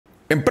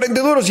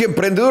Emprendeduros y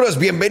emprendedoras,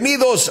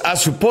 bienvenidos a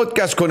su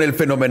podcast con el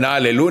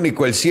fenomenal, el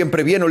único, el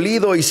siempre bien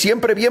olido y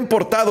siempre bien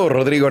portado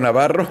Rodrigo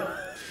Navarro.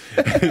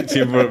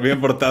 Siempre bien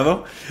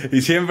portado.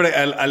 Y siempre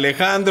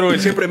Alejandro,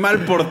 el siempre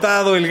mal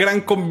portado, el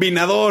gran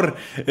combinador,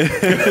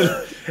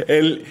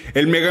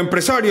 el mega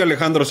empresario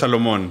Alejandro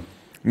Salomón.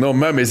 No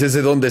mames,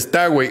 ¿ese dónde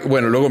está, güey?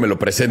 Bueno, luego me lo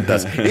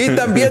presentas. Y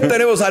también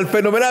tenemos al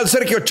fenomenal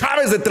Sergio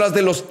Chávez detrás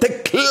de los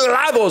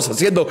teclados,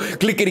 haciendo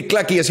clic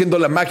y haciendo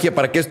la magia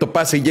para que esto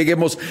pase y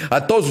lleguemos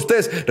a todos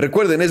ustedes.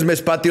 Recuerden, es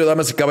mes patrio,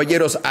 damas y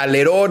caballeros.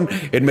 ALERÓN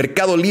en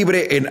Mercado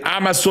Libre, en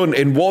Amazon,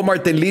 en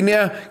Walmart en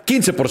línea,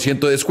 15%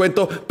 de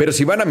descuento. Pero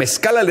si van a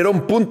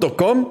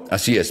mezcalalерón.com,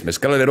 así es,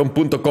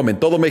 mezcalalерón.com en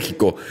todo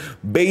México,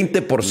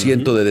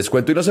 20% de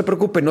descuento. Y no se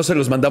preocupen, no se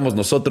los mandamos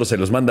nosotros, se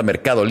los manda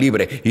Mercado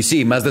Libre. Y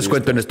sí, más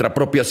descuento en nuestra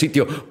propia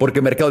sitio,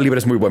 porque Mercado Libre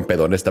es muy buen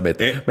pedo,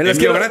 honestamente.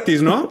 Envío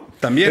gratis, ¿no?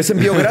 También. Es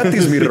envío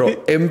gratis, mi Ro. Sí.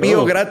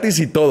 Envío gratis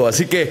y todo.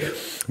 Así que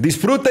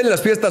disfruten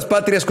las fiestas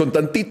patrias con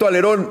tantito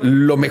ALERÓN,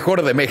 lo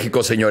mejor de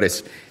México,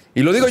 señores.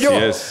 Y lo digo Así yo.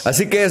 es.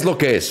 Así que es lo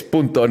que es.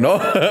 Punto, ¿no?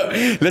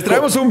 Les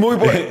traemos un muy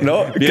buen...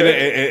 ¿no?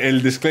 Viene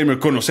el disclaimer,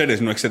 conocer es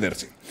no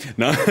excederse,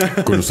 ¿no?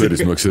 Conocer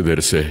es no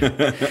excederse.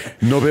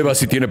 No beba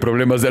si tiene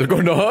problemas de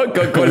algo, ¿no?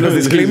 Con los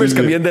disclaimers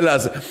que vienen de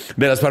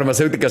las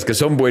farmacéuticas que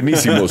son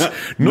buenísimos.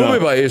 No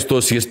beba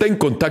esto si está en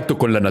contacto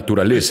con la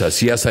naturaleza,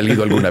 si ha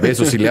salido alguna vez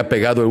o si le ha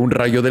pegado un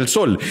rayo del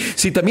sol.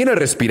 Si también ha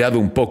respirado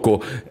un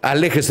poco,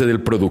 aléjese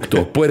del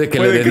producto. Puede que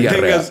le dé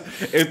diarrea. Tengas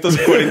estos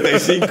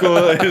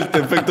 45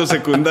 efectos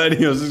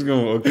secundarios. Es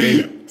como, ok.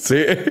 Sí,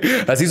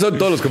 así son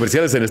todos los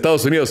comerciales en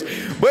Estados Unidos.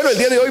 Bueno, el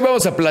día de hoy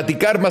vamos a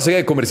platicar, más allá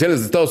de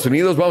comerciales de Estados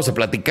Unidos, vamos a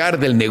platicar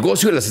del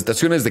negocio de las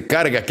estaciones de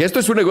carga, que esto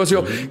es un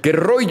negocio que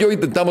Roy y yo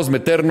intentamos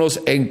meternos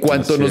en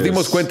cuanto nos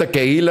dimos cuenta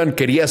que Elon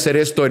quería hacer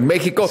esto en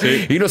México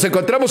y nos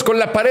encontramos con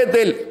la pared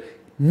del...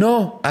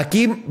 No,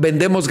 aquí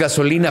vendemos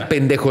gasolina,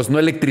 pendejos, no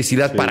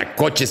electricidad para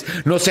coches.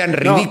 No sean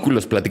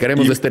ridículos,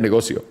 platicaremos de este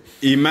negocio.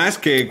 Y más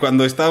que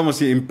cuando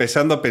estábamos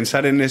empezando a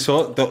pensar en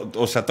eso,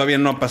 o sea, todavía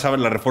no pasaba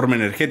la reforma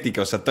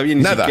energética, o sea, todavía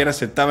ni siquiera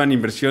aceptaban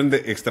inversión de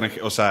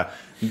extranjeros, o sea,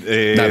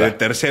 de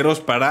terceros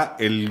para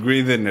el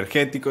grid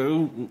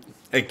energético.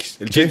 X.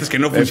 El chiste es que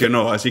no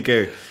funcionó, así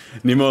que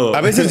ni modo. A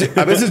veces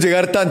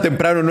llegar tan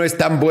temprano no es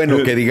tan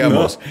bueno que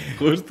digamos.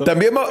 No, justo.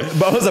 También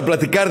vamos a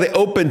platicar de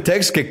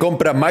OpenText que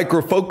compra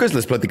Microfocus.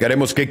 Les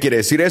platicaremos qué quiere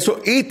decir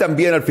eso. Y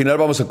también al final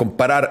vamos a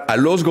comparar a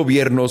los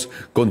gobiernos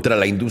contra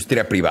la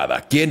industria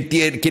privada. ¿Quién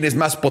es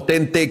más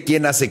potente?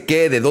 ¿Quién hace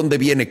qué? ¿De dónde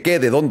viene qué?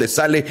 ¿De dónde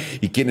sale?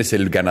 ¿Y quién es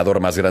el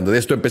ganador más grande de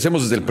esto?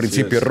 Empecemos desde el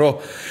principio,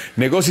 Ro.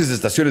 Negocios de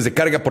estaciones de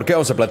carga. ¿Por qué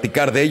vamos a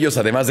platicar de ellos?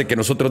 Además de que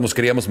nosotros nos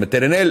queríamos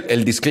meter en él.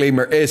 El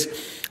disclaimer es...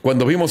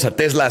 Cuando vimos a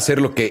Tesla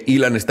hacer lo que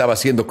Elon estaba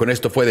haciendo con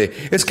esto fue de...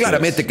 Es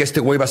claramente que este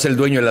güey va a ser el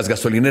dueño de las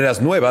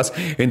gasolineras nuevas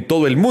en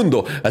todo el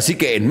mundo. Así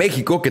que en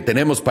México, que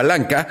tenemos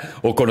palanca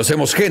o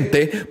conocemos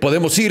gente,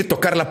 podemos ir,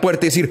 tocar la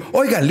puerta y decir...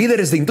 Oigan,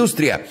 líderes de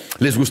industria,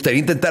 ¿les gustaría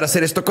intentar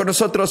hacer esto con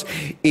nosotros?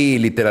 Y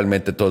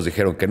literalmente todos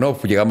dijeron que no.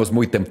 Llegamos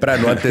muy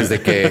temprano antes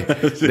de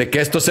que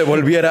esto se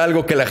volviera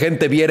algo que la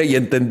gente viera y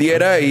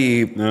entendiera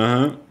y...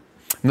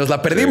 Nos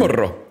la perdimos,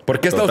 Ro. ¿Por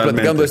qué estamos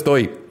platicando esto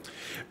hoy?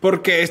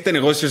 Porque este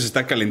negocio se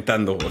está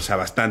calentando, o sea,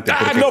 bastante.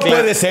 No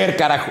puede ser,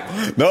 carajo.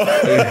 No.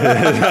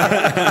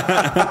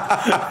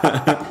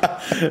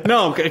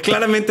 No,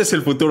 claramente es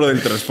el futuro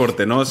del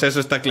transporte, ¿no? O sea,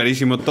 eso está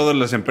clarísimo. Todas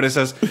las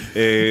empresas,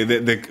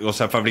 o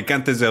sea,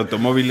 fabricantes de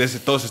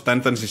automóviles, todos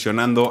están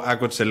transicionando a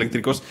coches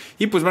eléctricos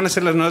y pues van a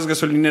ser las nuevas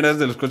gasolineras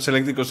de los coches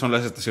eléctricos, son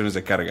las estaciones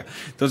de carga.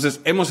 Entonces,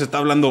 hemos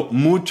estado hablando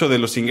mucho de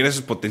los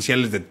ingresos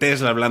potenciales de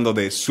Tesla, hablando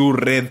de su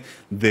red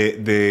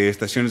de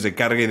estaciones de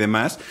carga y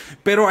demás,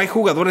 pero hay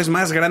jugadores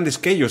más grandes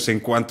que ellos en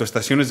cuanto a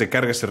estaciones de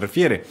carga se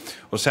refiere.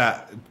 O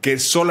sea, que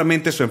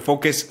solamente su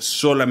enfoque es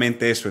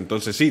solamente eso.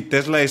 Entonces, sí,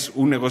 Tesla es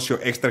un negocio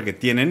extra que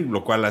tienen,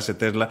 lo cual hace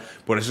Tesla,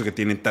 por eso es que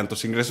tienen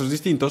tantos ingresos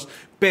distintos,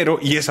 pero,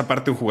 y es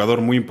aparte un jugador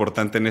muy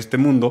importante en este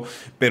mundo,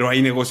 pero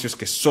hay negocios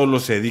que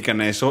solo se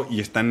dedican a eso y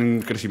están en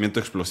un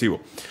crecimiento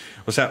explosivo.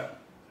 O sea,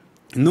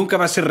 nunca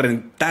va a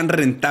ser tan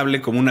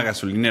rentable como una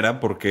gasolinera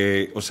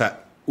porque, o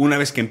sea, una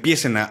vez que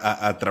empiecen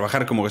a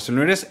trabajar como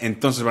gasolineras,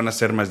 entonces van a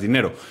hacer más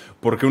dinero.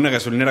 Porque una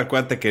gasolinera,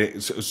 acuérdate que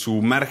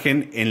su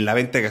margen en la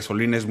venta de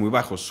gasolina es muy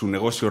bajo. Su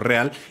negocio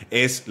real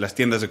es las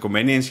tiendas de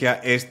conveniencia,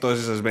 es todas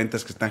esas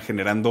ventas que están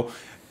generando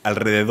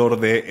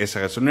alrededor de esa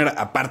gasolinera.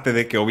 Aparte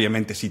de que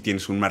obviamente sí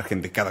tienes un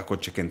margen de cada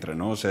coche que entra,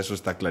 ¿no? O sea, eso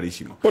está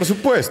clarísimo. Por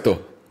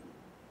supuesto.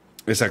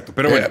 Exacto.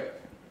 Pero bueno,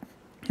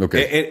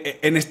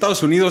 en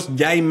Estados Unidos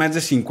ya hay más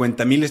de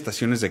 50,000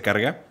 estaciones de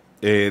carga.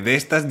 De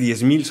estas,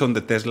 10,000 son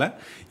de Tesla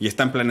y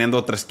están planeando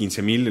otras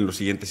 15,000 en los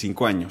siguientes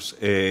 5 años.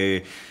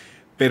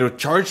 Pero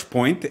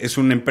ChargePoint es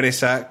una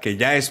empresa que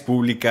ya es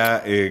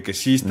pública, que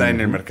sí está en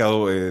el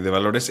mercado de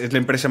valores. Es la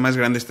empresa más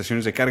grande de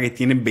estaciones de carga y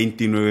tienen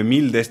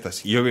 29,000 de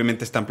estas. Y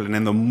obviamente están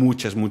planeando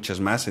muchas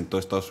más en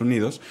todo Estados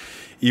Unidos.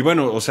 Y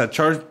bueno, o sea,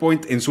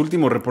 ChargePoint en su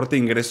último reporte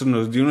de ingresos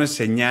nos dio una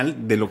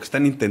señal de lo que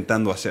están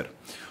intentando hacer.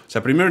 O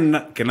sea,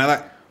 primero que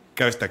nada,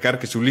 cabe destacar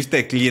que su lista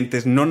de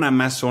clientes no nada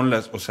más son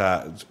las, o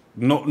sea,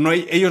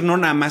 ellos no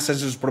nada más hacen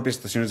sus propias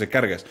estaciones de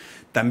cargas.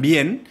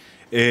 También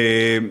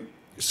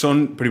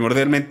son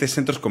primordialmente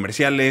centros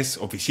comerciales,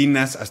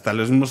 oficinas, hasta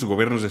los mismos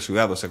gobiernos de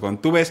ciudad. O sea,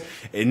 cuando tú ves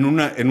en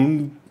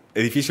un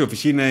edificio de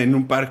oficina, en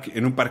un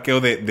parqueo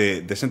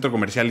de centro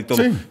comercial y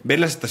todo, ves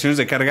las estaciones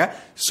de carga,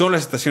 son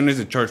las estaciones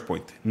de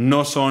ChargePoint.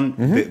 No son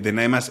de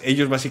nada más.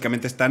 Ellos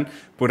básicamente están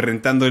pues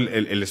rentando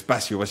el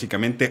espacio,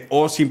 básicamente,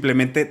 o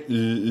simplemente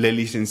le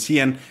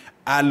licencian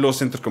a los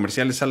centros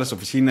comerciales, a las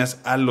oficinas,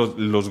 a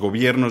los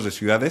gobiernos de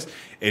ciudades,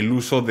 el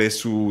uso de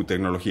su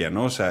tecnología,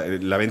 ¿no? O sea,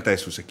 la venta de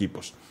sus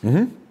equipos.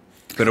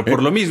 Pero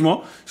por lo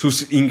mismo,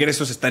 sus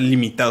ingresos están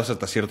limitados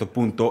hasta cierto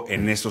punto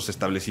en esos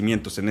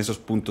establecimientos, en esos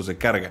puntos de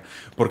carga.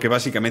 Porque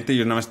básicamente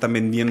ellos nada más están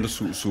vendiendo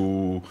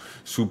su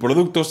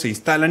producto, se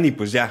instalan y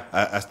pues ya,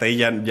 hasta ahí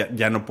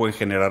ya no pueden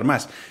generar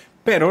más.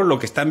 Pero lo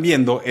que están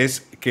viendo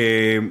es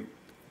que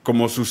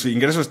como sus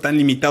ingresos están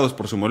limitados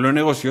por su modelo de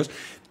negocios,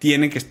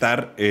 tienen que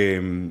estar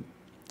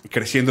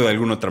creciendo de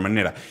alguna otra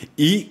manera.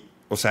 Y,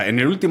 o sea, en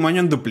el último año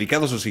han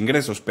duplicado sus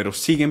ingresos, pero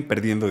siguen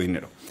perdiendo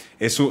dinero.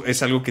 Eso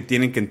es algo que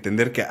tienen que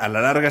entender, que a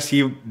la larga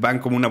sí van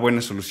como una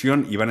buena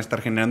solución y van a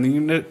estar generando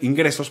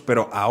ingresos,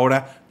 pero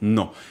ahora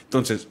no.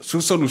 Entonces,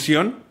 su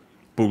solución,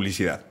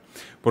 publicidad.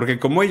 Porque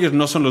como ellos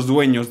no son los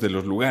dueños de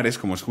los lugares,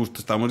 como justo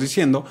estábamos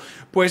diciendo,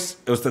 pues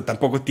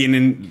tampoco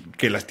tienen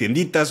que las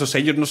tienditas, o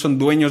sea, ellos no son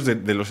dueños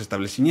de los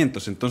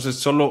establecimientos. Entonces,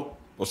 solo,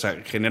 o sea,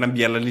 generan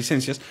vía las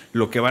licencias.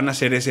 Lo que van a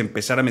hacer es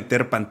empezar a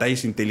meter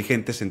pantallas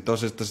inteligentes en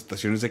todas estas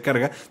estaciones de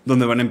carga,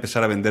 donde van a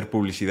empezar a vender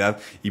publicidad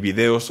y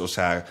videos, o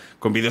sea,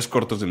 con videos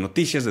cortos de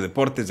noticias, de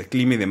deportes, de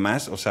clima y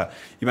demás. O sea,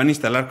 y van a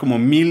instalar como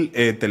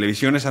 1000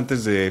 televisiones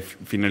antes de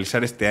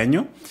finalizar este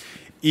año.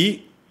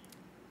 Y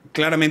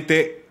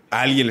claramente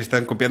a alguien le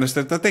están copiando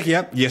esta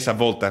estrategia, y es a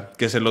Volta,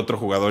 que es el otro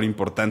jugador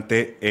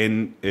importante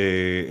en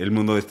el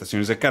mundo de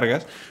estaciones de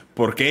cargas,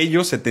 porque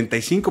ellos,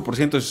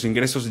 75% de sus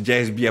ingresos ya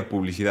es vía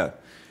publicidad.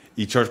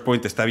 Y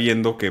ChargePoint está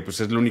viendo que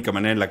pues, es la única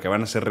manera en la que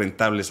van a ser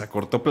rentables a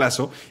corto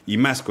plazo, y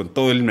más con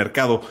todo el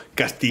mercado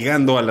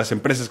castigando a las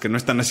empresas que no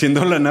están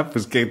haciendo lana,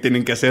 pues ¿qué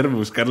tienen que hacer?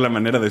 Buscar la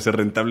manera de ser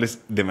rentables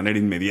de manera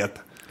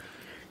inmediata.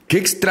 Qué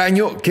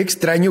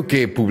extraño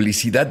que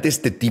publicidad de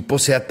este tipo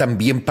sea tan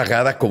bien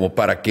pagada como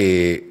para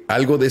que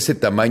algo de ese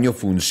tamaño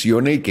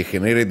funcione y que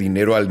genere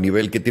dinero al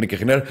nivel que tiene que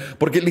generar.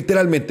 Porque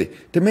literalmente,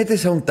 te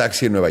metes a un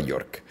taxi en Nueva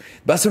York,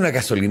 vas a una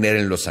gasolinera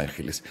en Los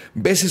Ángeles,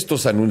 ves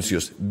estos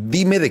anuncios,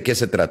 dime de qué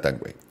se tratan,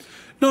 güey.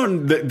 No,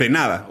 de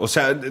nada. O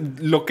sea,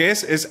 lo que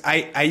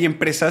hay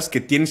empresas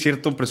que tienen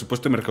cierto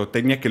presupuesto de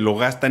mercadotecnia que lo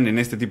gastan en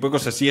este tipo de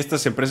cosas. Sí,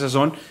 estas empresas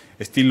son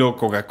estilo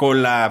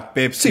Coca-Cola,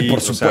 Pepsi. Sí, por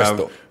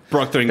supuesto. O sea,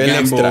 Procter & Gamble,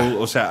 extra.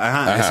 o sea,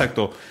 ajá.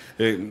 Exacto.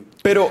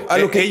 Pero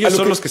ellos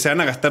son los que se van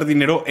a gastar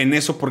dinero en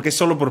eso porque es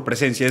solo por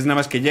presencia. Es nada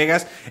más que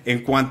llegas, en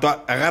cuanto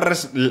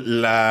agarras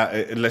el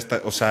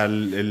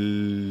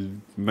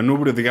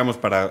manubrio, digamos,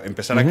 para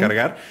empezar a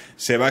cargar,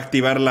 se va a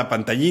activar la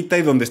pantallita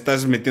y donde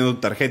estás metiendo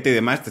tu tarjeta y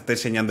demás, te está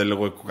enseñando el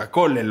logo de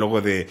Coca-Cola, el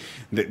logo de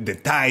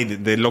Tide,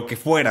 de lo que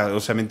fuera. O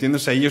sea, ¿me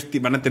entiendes? O sea, ellos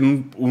van a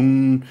tener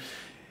un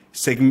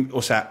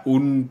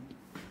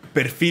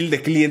perfil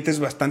de clientes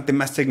bastante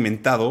más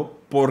segmentado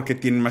porque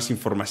tienen más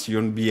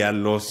información vía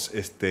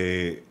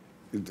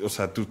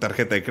tu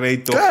tarjeta de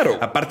crédito. Claro.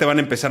 Aparte van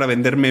a empezar a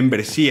vender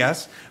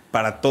membresías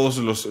para todos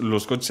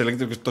los coches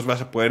eléctricos. Entonces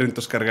vas a poder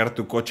cargar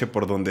tu coche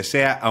por donde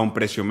sea a un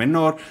precio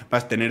menor.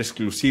 Vas a tener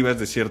exclusivas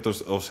de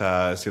ciertos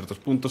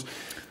puntos.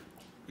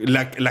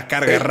 La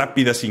carga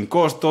rápida sin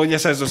costo, ya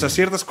sabes, o sea,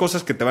 ciertas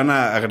cosas que te van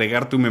a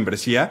agregar tu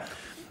membresía.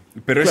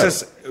 Pero claro,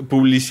 esa es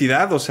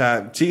publicidad, o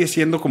sea, sigue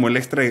siendo como el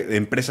extra de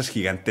empresas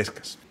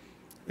gigantescas.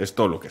 Es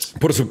todo lo que es.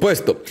 Por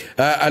supuesto.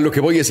 A lo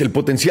que voy es el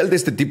potencial de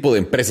este tipo de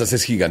empresas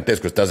es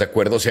gigantesco, ¿estás de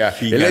acuerdo? O sea,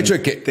 el hecho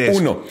de que,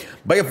 uno,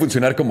 vaya a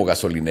funcionar como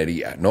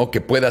gasolinería, ¿no? Que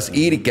puedas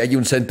ir y que haya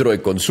un centro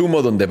de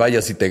consumo donde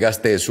vayas y te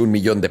gastes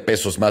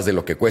 $1,000,000 más de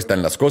lo que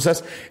cuestan las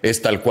cosas,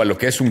 es tal cual, lo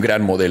que es un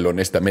gran modelo,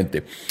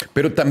 honestamente.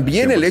 Pero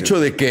también 100%. El hecho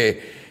de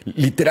que,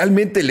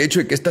 literalmente el hecho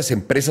de que estas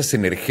empresas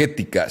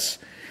energéticas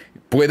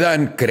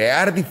puedan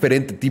crear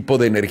diferente tipo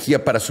de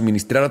energía para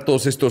suministrar a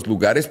todos estos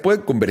lugares,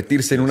 puede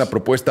convertirse en una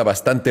propuesta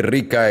bastante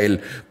rica el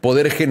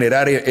poder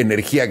generar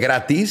energía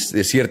gratis,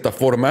 de cierta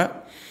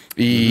forma.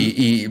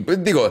 Y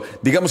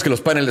digamos que los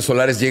paneles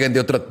solares lleguen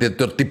de otro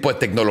tipo de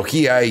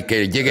tecnología y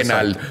que lleguen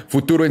al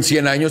futuro en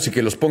 100 años y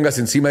que los pongas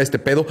encima de este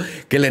pedo,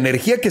 que la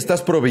energía que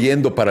estás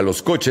proveyendo para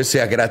los coches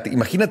sea gratis.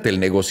 Imagínate el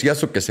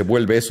negociazo que se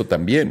vuelve eso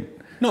también.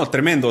 No,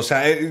 tremendo. O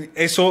sea,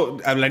 eso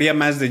hablaría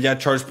más de ya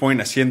ChargePoint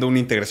haciendo una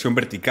integración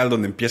vertical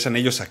donde empiezan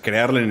ellos a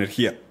crear la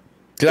energía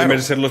Claro. En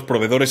vez de ser los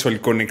proveedores o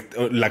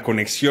la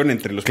conexión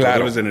entre los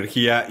proveedores de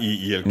energía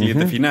y el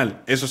cliente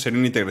final. Eso sería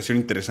una integración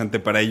interesante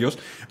para ellos.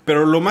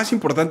 Pero lo más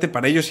importante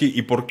para ellos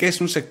y por qué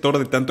es un sector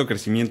de tanto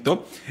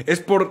crecimiento es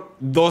por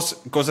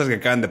dos cosas que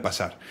acaban de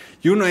pasar.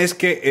 Y uno es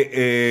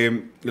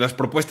que las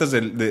propuestas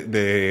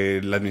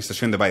de la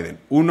administración de Biden.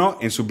 Uno,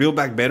 en su Build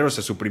Back Better, o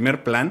sea, su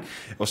primer plan,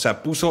 o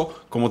sea,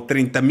 puso como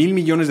 $30 mil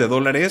millones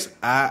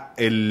a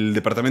el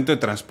Departamento de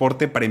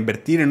Transporte para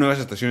invertir en nuevas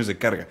estaciones de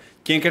carga.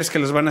 ¿Quién crees que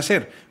las van a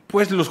hacer?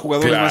 Pues los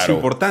jugadores más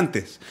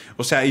importantes.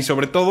 O sea, y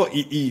sobre todo,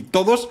 y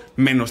todos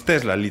menos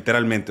Tesla,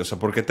 literalmente. O sea,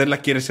 porque Tesla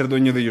quiere ser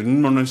dueño de ellos.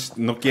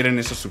 No quieren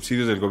esos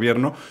subsidios del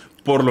gobierno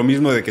por lo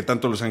mismo de que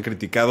tanto los han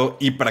criticado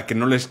y para que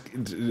no les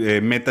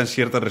metan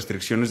ciertas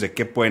restricciones de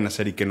qué pueden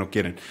hacer y qué no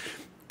quieren.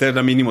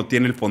 Tesla mínimo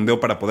tiene el fondeo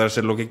para poder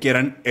hacer lo que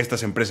quieran.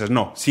 Estas empresas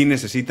no. Sí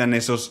necesitan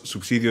esos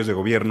subsidios de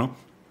gobierno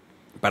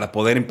para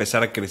poder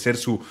empezar a crecer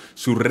su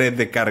red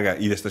de carga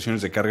y de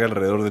estaciones de carga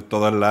alrededor de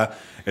todo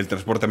el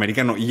transporte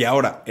americano. Y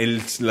ahora,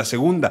 la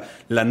segunda,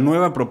 la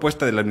nueva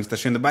propuesta de la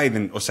administración de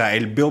Biden, o sea,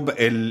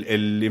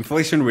 el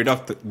Inflation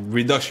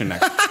Reduction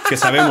Act, que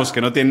sabemos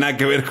que no tiene nada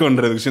que ver con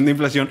reducción de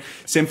inflación,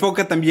 se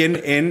enfoca también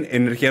en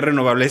energías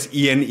renovables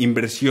y en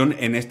inversión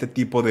en este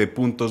tipo de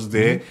puntos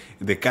de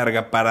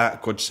carga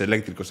para coches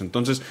eléctricos.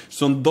 Entonces,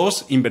 son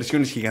dos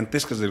inversiones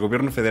gigantescas del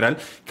gobierno federal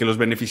que los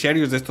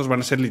beneficiarios de estos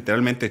van a ser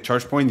literalmente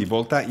ChargePoint y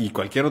Volta y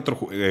cualquier otro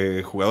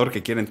jugador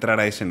que quiera entrar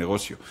a ese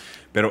negocio.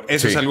 Pero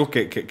eso es algo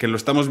que lo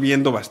estamos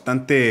viendo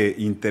bastante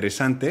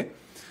interesante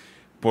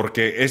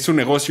porque es un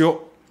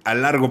negocio a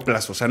largo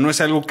plazo. O sea, no es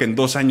algo que en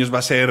 2 años va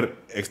a ser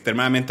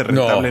extremadamente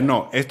rentable.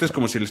 No. Esto es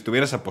como si le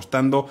estuvieras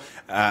apostando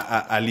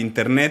al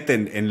Internet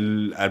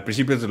al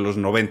principio de los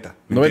 90.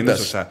 ¿Me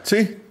entiendes? O sea,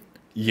 sí.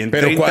 Y en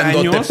pero 30 cuando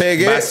años te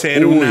pegue, va a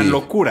ser una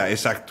locura.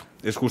 Exacto.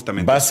 Es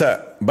justamente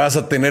vas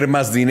a tener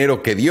más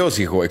dinero que Dios,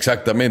 hijo.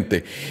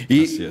 Exactamente.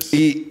 Así es.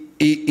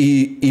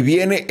 Y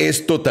viene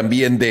esto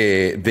también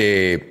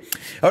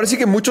ahora sí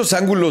que muchos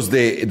ángulos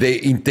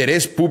de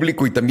interés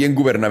público y también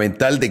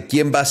gubernamental de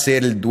quién va a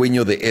ser el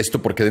dueño de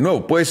esto, porque de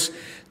nuevo, pues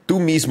tú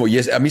mismo,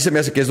 a mí se me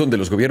hace que es donde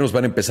los gobiernos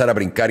van a empezar a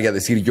brincar y a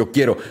decir yo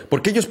quiero,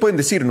 porque ellos pueden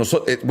decir,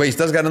 güey,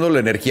 estás ganando la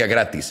energía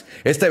gratis,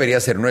 esta debería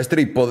ser nuestra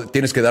y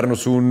tienes que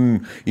darnos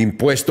un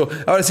impuesto.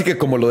 Ahora sí que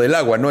como lo del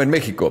agua, ¿no? En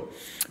México.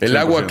 El 100%.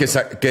 Agua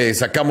que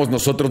sacamos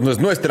nosotros no es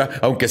nuestra,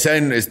 aunque esté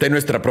en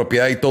nuestra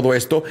propiedad y todo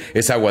esto,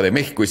 es agua de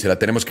México y se la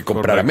tenemos que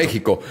comprar a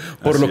México.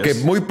 Por lo que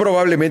muy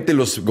probablemente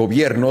los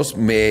gobiernos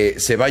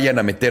se vayan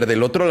a meter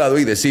del otro lado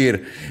y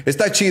decir,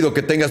 está chido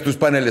que tengas tus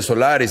paneles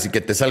solares y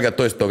que te salga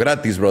todo esto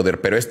gratis,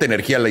 brother, pero esta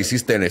energía la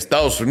hiciste en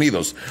Estados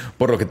Unidos,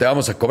 por lo que te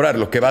vamos a cobrar,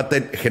 lo que va a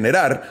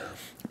generar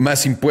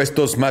más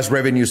impuestos, más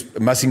revenues,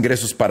 más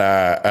ingresos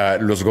para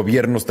los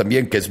gobiernos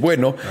también, que es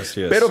bueno.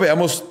 Así es. Pero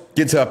veamos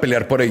quién se va a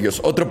pelear por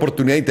ellos. Otra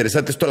oportunidad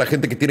interesante es toda la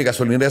gente que tiene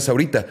gasolineras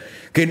ahorita.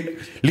 Que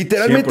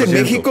literalmente 100%. En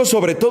México,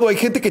 sobre todo, hay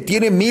gente que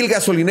tiene 1000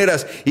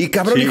 gasolineras. Y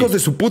cabrón, hijos de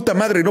su puta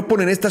madre, no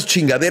ponen estas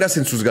chingaderas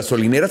en sus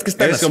gasolineras. ¿Qué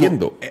están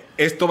haciendo?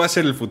 Esto va a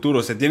ser el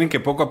futuro. Se tienen que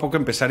poco a poco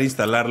empezar a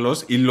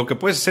instalarlos. Y lo que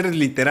puedes hacer es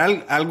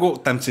literal algo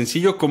tan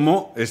sencillo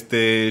como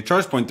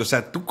ChargePoint. O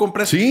sea, tú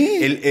compras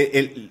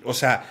o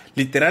sea,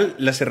 literal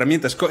las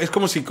herramientas. Es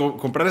como si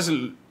compraras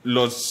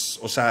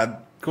o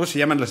sea, ¿cómo se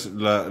llaman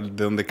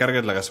de donde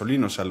cargas la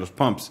gasolina? O sea, los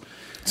pumps.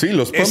 Sí,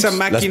 los pumps. Esa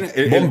máquina,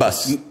 las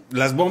bombas.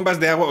 Las bombas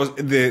de agua,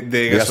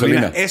 de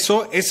gasolina.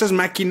 Esas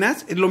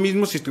máquinas, es lo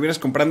mismo si estuvieras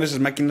comprando esas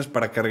máquinas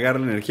para cargar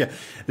la energía.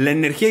 La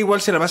energía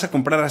igual se la vas a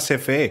comprar a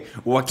CFE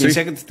o a quien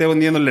sea que te esté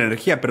vendiendo la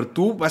energía, pero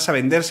tú vas a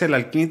vendérsela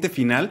al cliente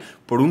final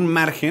por un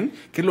margen,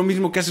 que es lo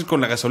mismo que haces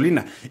con la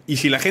gasolina. Y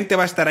si la gente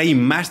va a estar ahí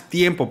más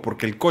tiempo,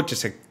 porque el coche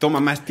se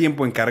toma más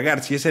tiempo en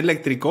cargar, si es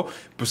eléctrico,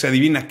 pues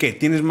adivina qué,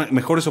 tienes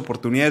mejores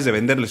oportunidades de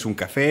venderles un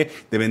café,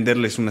 de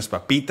venderles unas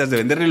papitas, de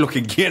venderles lo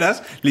que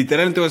quieras,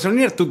 literalmente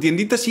gasolina. Tu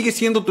tiendita sigue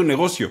siendo tu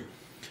negocio,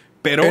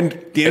 pero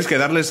tienes que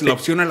darles la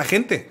opción a la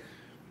gente.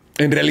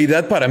 En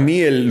realidad, para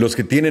mí, los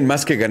que tienen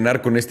más que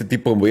ganar con este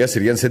tipo de movidas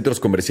serían centros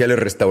comerciales,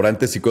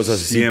 restaurantes y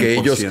cosas así 100%. Que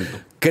ellos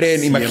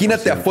creen. 100%.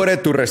 Imagínate afuera de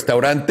tu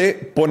restaurante,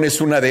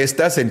 pones una de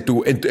estas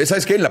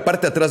 ¿sabes qué? En la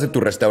parte de atrás de tu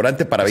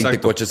restaurante para 20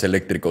 coches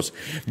eléctricos.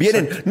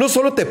 Vienen, no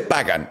solo te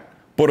pagan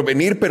por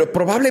venir, pero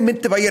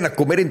probablemente vayan a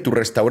comer en tu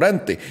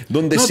restaurante,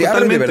 donde se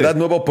abre de verdad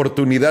nueva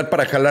oportunidad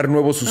para jalar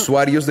nuevos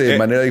usuarios de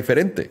manera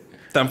diferente.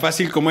 Tan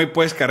fácil como ahí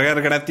puedes cargar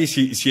gratis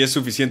si es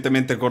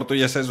suficientemente corto,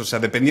 ya sabes. O sea,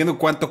 dependiendo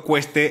cuánto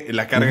cueste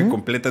la carga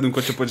completa de un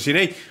coche, puedes decir,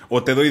 hey,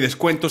 o te doy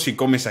descuentos si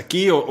comes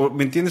aquí,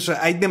 ¿me entiendes? O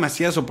sea, hay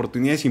demasiadas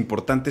oportunidades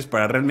importantes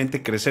para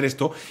realmente crecer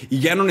esto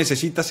y ya no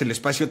necesitas el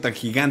espacio tan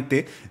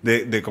gigante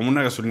de como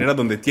una gasolinera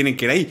donde tienen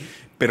que ir ahí.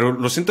 Pero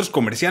los centros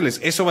comerciales,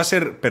 eso va a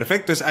ser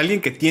perfecto. Es alguien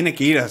que tiene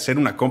que ir a hacer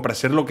una compra,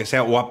 hacer lo que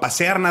sea, o a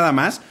pasear nada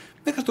más.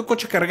 Dejas tu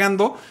coche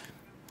cargando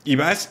y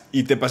vas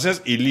y te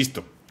paseas y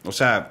listo. O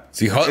sea,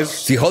 si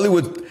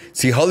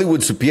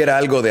Hollywood supiera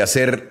algo de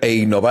hacer e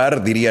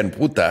innovar, dirían,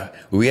 puta,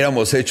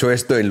 hubiéramos hecho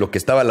esto en lo que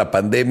estaba la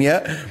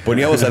pandemia,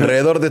 poníamos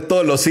alrededor de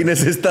todos los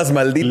cines estas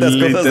malditas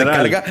cosas de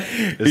carga.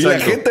 Exacto. Y la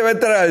gente va a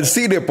entrar al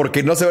cine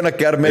porque no se van a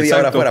quedar media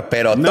hora afuera.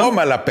 Pero no.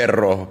 Tómala,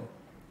 perro.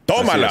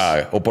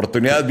 Tómala,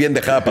 oportunidad bien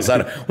dejada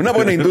pasar. Una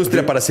buena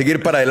industria para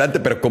seguir para adelante,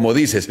 pero como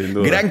dices,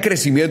 gran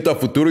crecimiento a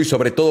futuro y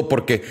sobre todo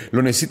porque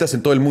lo necesitas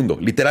en todo el mundo.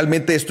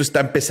 Literalmente esto está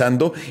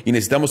empezando y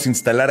necesitamos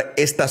instalar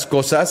estas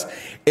cosas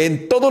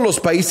en todos los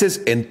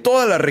países, en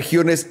todas las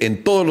regiones,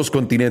 en todos los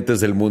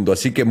continentes del mundo.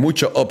 Así que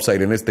mucho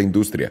upside en esta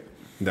industria.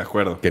 De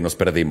acuerdo. Que nos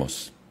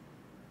perdimos.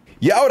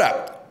 Y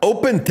ahora,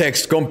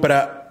 OpenText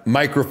compra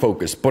Micro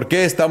Focus. ¿Por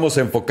qué estamos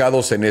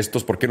enfocados en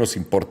estos? ¿Por qué nos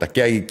importa?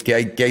 ¿Qué hay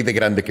de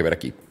grande que ver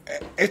aquí?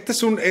 Este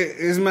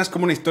es más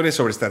como una historia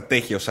sobre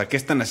estrategia, o sea, qué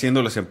están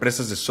haciendo las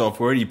empresas de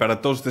software. Y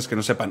para todos ustedes que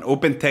no sepan,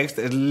 OpenText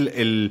es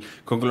el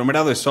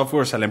conglomerado de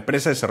software, o sea, la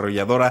empresa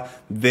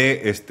desarrolladora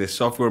de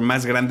software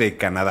más grande de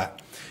Canadá.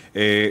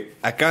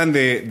 Acaban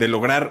de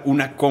lograr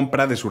una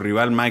compra de su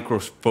rival Micro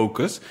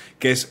Focus,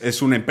 que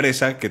es una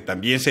empresa que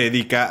también se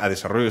dedica a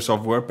desarrollo de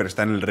software, pero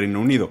está en el Reino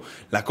Unido.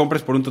 La compra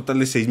es por un total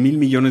de $6,000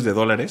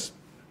 millones.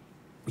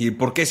 ¿Y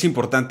por qué es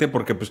importante?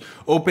 Porque pues,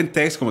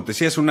 OpenText, como te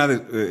decía, es una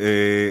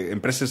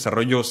empresa de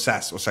desarrollo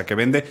SaaS, o sea, que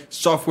vende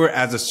Software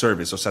as a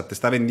Service, o sea, te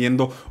está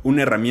vendiendo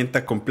una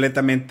herramienta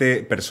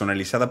completamente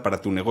personalizada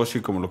para tu negocio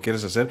y como lo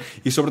quieres hacer,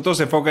 y sobre todo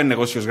se enfoca en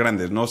negocios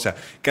grandes, ¿no? O sea,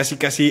 casi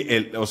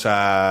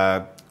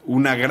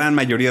una gran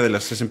mayoría de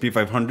los S&P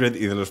 500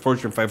 y de los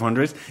Fortune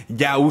 500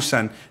 ya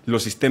usan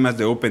los sistemas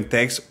de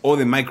OpenText o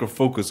de Micro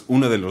Focus,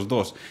 uno de los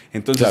dos.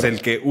 Entonces, claro,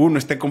 el que uno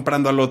esté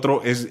comprando al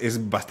otro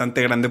es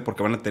bastante grande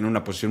porque van a tener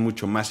una posición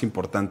mucho más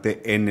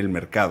importante en el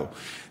mercado.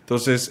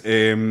 Entonces,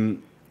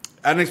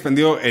 han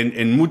expandido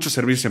en muchos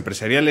servicios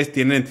empresariales,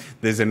 tienen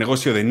desde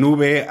negocio de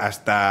nube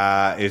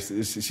hasta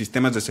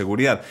sistemas de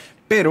seguridad.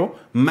 Pero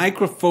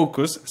Micro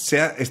Focus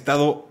se ha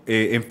estado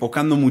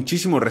enfocando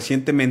muchísimo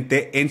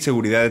recientemente en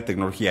seguridad de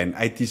tecnología, en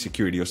IT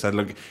security. O sea,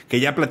 lo que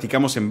ya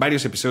platicamos en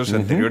varios episodios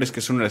anteriores,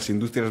 que es una de las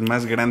industrias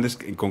más grandes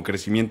con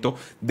crecimiento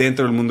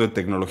dentro del mundo de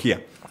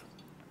tecnología.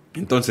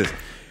 Entonces,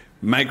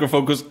 Micro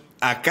Focus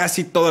a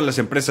casi todas las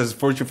empresas de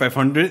Fortune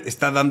 500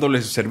 está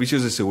dándoles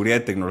servicios de seguridad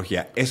de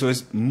tecnología. Eso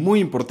es muy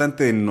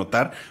importante de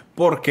notar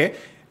porque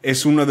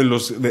es uno de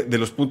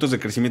los puntos de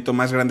crecimiento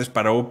más grandes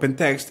para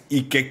OpenText.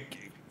 Y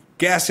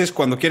 ¿qué haces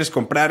cuando quieres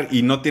comprar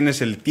y no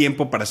tienes el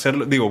tiempo para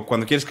hacerlo? Digo,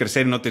 cuando quieres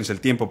crecer y no tienes el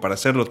tiempo para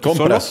hacerlo tú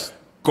solo,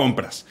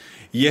 compras.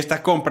 Y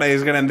esta compra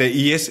es grande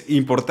y es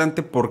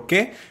importante. ¿Por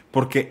qué?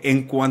 Porque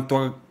en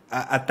cuanto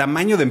a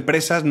tamaño de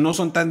empresas no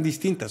son tan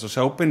distintas. O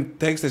sea,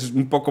 OpenText es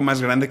un poco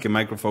más grande que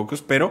Micro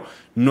Focus, pero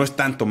no es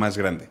tanto más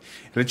grande.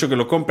 El hecho de que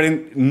lo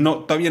compren,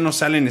 todavía no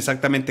salen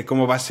exactamente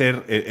cómo va a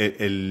ser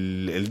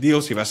el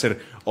deal, si va a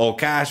ser all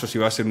cash o si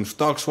va a ser un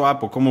stock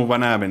swap o cómo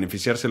van a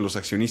beneficiarse los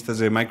accionistas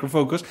de Micro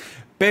Focus,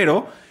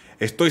 pero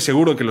estoy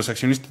seguro que los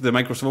accionistas de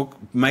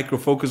Micro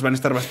Focus van a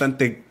estar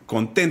bastante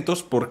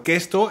contentos porque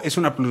esto es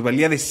una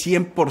plusvalía de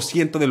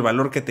 100% del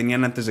valor que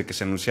tenían antes de que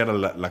se anunciara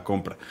la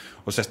compra.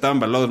 O sea, estaban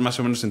valuados más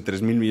o menos en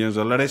 $3,000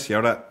 millones y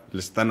ahora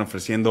les están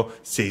ofreciendo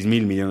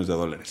 $6,000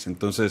 millones.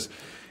 Entonces,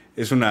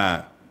 es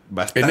una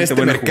bastante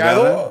buena mercado,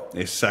 jugada.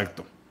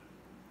 Exacto.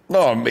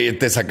 No,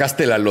 te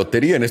sacaste la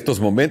lotería en estos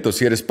momentos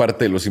si eres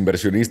parte de los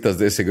inversionistas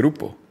de ese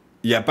grupo.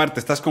 Y aparte,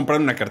 estás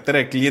comprando una cartera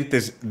de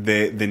clientes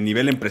de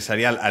nivel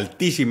empresarial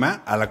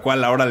altísima, a la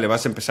cual ahora le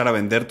vas a empezar a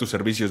vender tus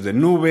servicios de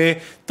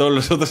nube, todos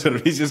los otros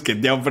servicios que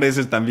ya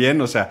ofreces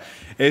también. O sea,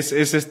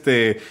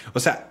 o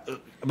sea,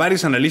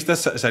 varios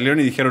analistas salieron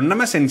y dijeron, nada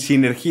más en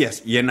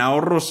sinergias y en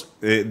ahorros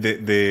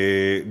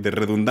de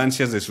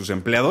redundancias de sus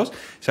empleados,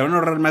 se van a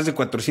ahorrar más de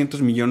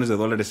 $400 millones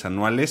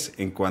anuales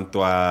en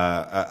cuanto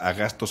a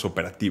gastos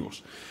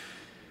operativos.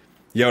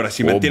 Y ahora,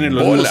 si mantienen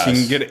los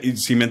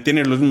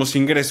mismos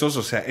ingresos,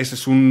 o sea, ese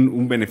es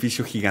un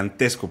beneficio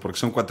gigantesco porque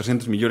son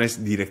 400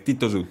 millones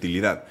directitos de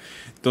utilidad.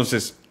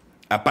 Entonces,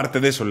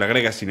 aparte de eso, le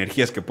agregas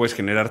sinergias que puedes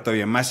generar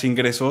todavía más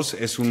ingresos.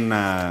 Es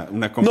una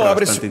compra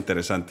bastante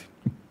interesante.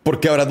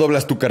 Porque ahora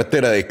doblas tu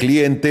cartera de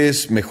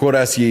clientes,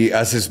 mejoras y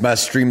haces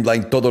más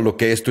streamline todo lo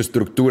que es tu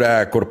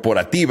estructura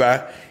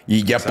corporativa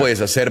y ya puedes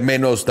hacer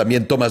menos.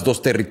 También tomas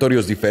 2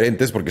 territorios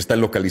diferentes porque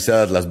están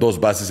localizadas las 2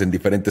 bases en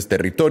diferentes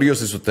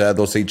territorios. Eso te da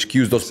 2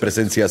 HQs, 2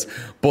 presencias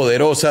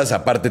poderosas.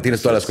 Aparte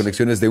tienes todas las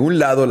conexiones de un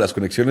lado, las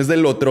conexiones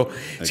del otro.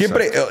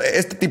 Siempre,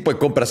 este tipo de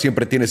compras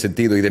siempre tiene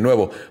sentido. Y de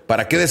nuevo,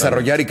 ¿para qué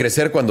desarrollar y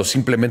crecer cuando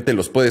simplemente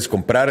los puedes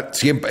comprar?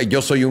 Siempre,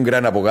 yo soy un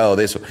gran abogado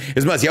de eso.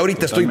 Es más, ya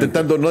ahorita estoy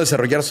intentando no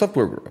desarrollar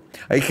software.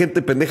 Hay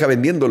gente pendeja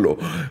vendiéndolo.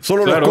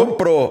 Solo lo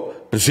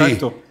compro. Pues sí.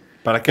 Exacto.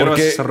 ¿Para qué lo vas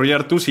a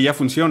desarrollar tú si ya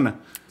funciona?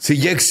 Si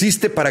ya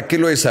existe, ¿para qué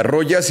lo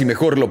desarrollas? Y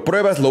mejor lo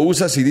pruebas, lo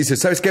usas y dices,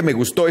 ¿sabes qué? Me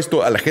gustó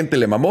esto, a la gente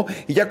le mamó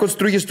y ya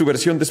construyes tu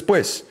versión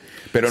después.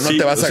 Pero no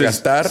te vas a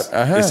gastar.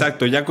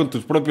 Exacto, ya con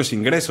tus propios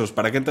ingresos.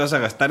 ¿Para qué te vas a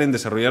gastar en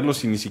desarrollarlo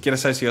si ni siquiera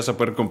sabes si vas a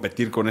poder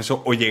competir con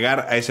eso o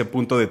llegar a ese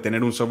punto de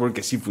tener un software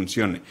que sí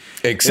funcione?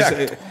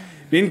 Exacto.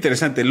 Bien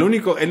interesante. El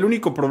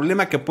único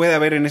problema que puede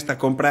haber en esta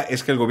compra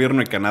es que el gobierno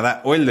de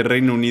Canadá o el de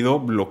Reino Unido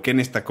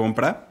bloqueen esta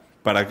compra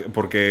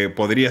porque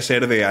podría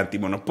ser de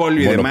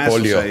antimonopolio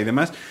y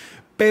demás.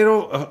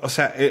 Pero, o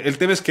sea, el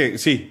tema es que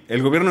sí,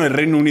 el gobierno del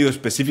Reino Unido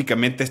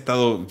específicamente ha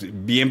estado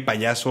bien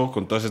payaso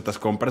con todas estas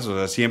compras. O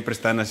sea, siempre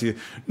están así,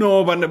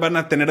 no, van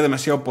a tener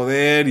demasiado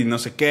poder y no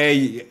sé qué.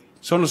 Y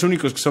son los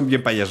únicos que son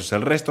bien payasos.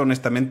 El resto,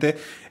 honestamente,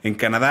 en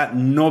Canadá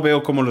no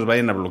veo cómo los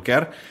vayan a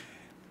bloquear.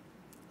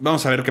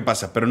 Vamos a ver qué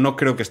pasa, pero no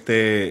creo que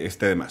esté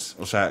de más.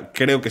 O sea,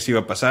 creo que sí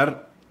va a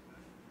pasar.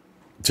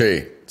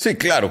 Sí,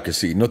 claro que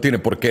sí, no tiene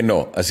por qué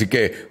no. Así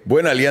que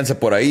buena alianza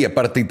por ahí,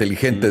 aparte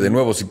inteligente. De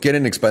nuevo, si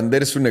quieren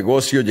expandir su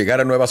negocio, llegar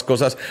a nuevas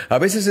cosas, a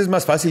veces es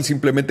más fácil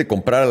simplemente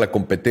comprar a la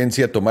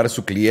competencia, tomar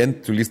su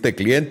lista de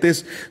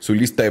clientes, su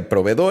lista de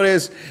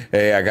proveedores,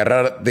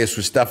 agarrar de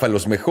su staff a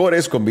los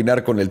mejores,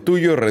 combinar con el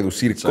tuyo,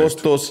 reducir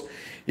costos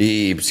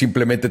y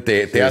simplemente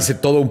te hace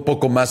todo un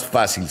poco más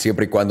fácil,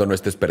 siempre y cuando no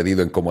estés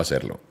perdido en cómo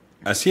hacerlo.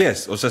 Así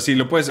es, o sea, sí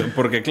lo puedes,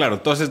 porque claro,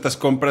 todas estas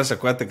compras,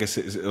 acuérdate que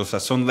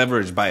son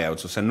leverage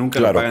buyouts, o sea,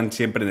 nunca lo pagan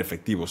siempre en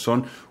efectivo,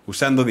 son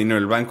usando dinero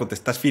del banco, te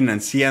estás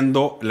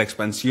financiando la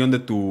expansión de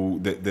tu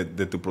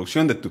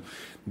producción,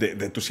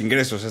 de tus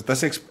ingresos,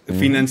 estás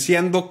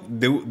financiando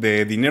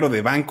de dinero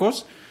de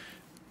bancos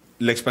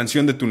la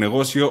expansión de tu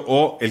negocio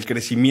o el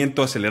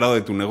crecimiento acelerado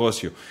de tu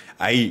negocio.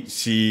 Ahí,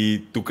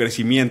 si tu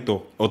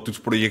crecimiento o tus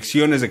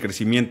proyecciones de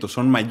crecimiento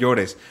son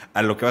mayores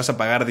a lo que vas a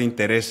pagar de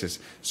intereses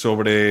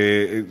por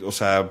el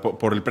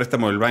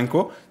préstamo del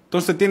banco,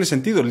 entonces tiene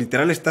sentido.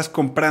 Literal, estás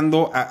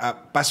comprando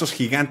a pasos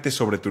gigantes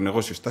sobre tu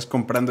negocio. Estás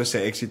comprando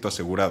ese éxito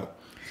asegurado.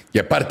 Y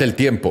aparte el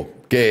tiempo,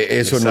 que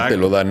eso no te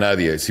lo da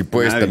nadie. Si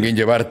puedes también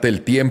llevarte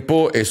el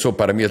tiempo, eso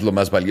para mí es lo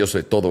más valioso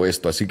de todo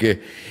esto. Así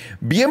que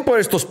bien por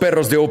estos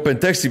perros de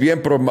OpenText y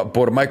bien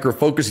por Micro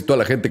Focus y toda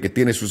la gente que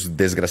tiene sus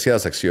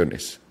desgraciadas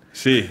acciones.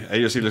 Sí, a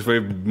ellos sí les fue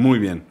muy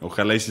bien.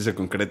 Ojalá y sí se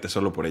concrete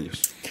solo por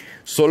ellos.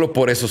 Solo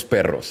por esos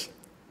perros.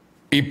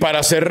 Y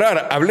para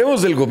cerrar,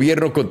 hablemos del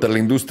gobierno contra la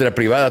industria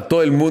privada.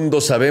 Todo el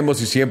mundo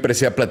sabemos y siempre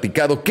se ha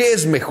platicado qué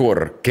es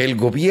mejor, que el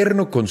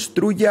gobierno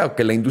construya o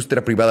que la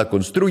industria privada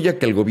construya,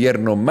 que el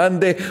gobierno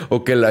mande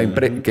o que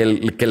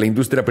la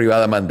industria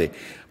privada mande.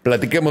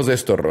 Platiquemos de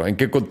esto, Ro. ¿En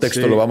qué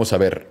contexto lo vamos a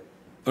ver?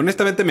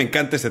 Honestamente me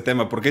encanta este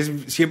tema porque es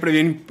siempre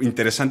bien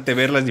interesante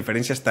ver las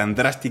diferencias tan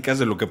drásticas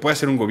de lo que puede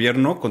hacer un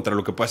gobierno contra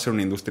lo que puede hacer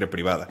una industria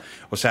privada.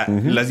 O sea,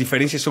 las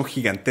diferencias son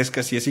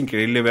gigantescas y es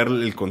increíble ver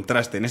el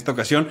contraste. En esta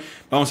ocasión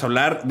vamos a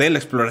hablar de la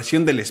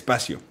exploración del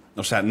espacio.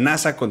 O sea,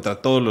 NASA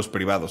contra todos los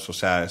privados. O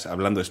sea,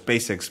 hablando de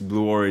SpaceX,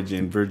 Blue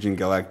Origin, Virgin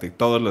Galactic,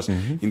 todas las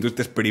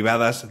industrias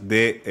privadas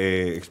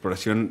de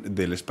exploración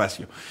del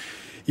espacio.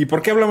 ¿Y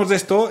por qué hablamos de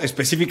esto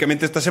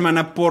específicamente esta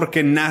semana?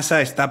 Porque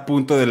NASA está a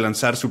punto de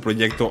lanzar su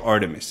proyecto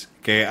Artemis,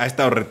 que ha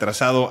estado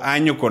retrasado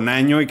año con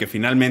año y que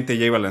finalmente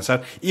ya iba a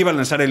lanzar. Iba a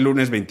lanzar el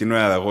lunes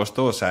 29 de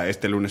agosto, o sea,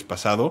 este lunes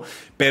pasado,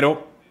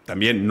 pero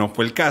también no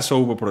fue el caso.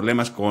 Hubo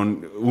problemas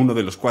con uno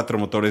de los 4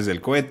 motores del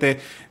cohete,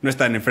 no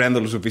estaban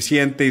enfriando lo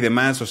suficiente y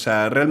demás. O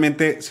sea,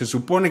 realmente se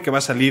supone que va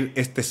a salir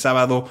este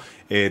sábado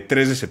 3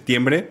 de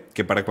septiembre,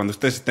 que para cuando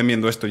ustedes estén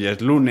viendo esto ya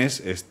es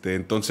lunes.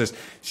 Entonces,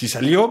 si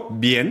salió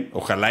bien,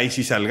 ojalá y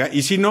si salga.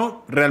 Y si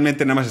no,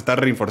 realmente nada más está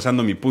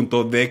reforzando mi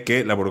punto de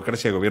que la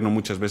burocracia de gobierno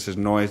muchas veces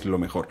no es lo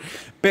mejor.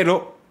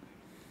 Pero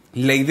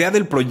la idea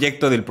del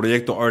proyecto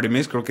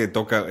Artemis, creo que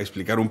toca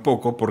explicar un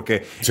poco,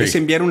 porque es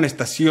enviar una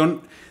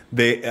estación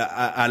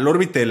al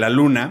órbita de la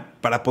Luna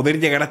para poder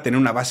llegar a tener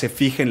una base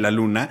fija en la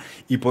Luna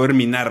y poder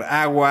minar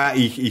agua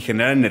y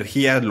generar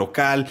energía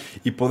local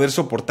y poder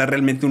soportar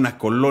realmente una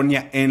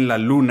colonia en la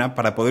Luna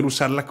para poder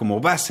usarla como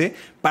base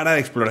para la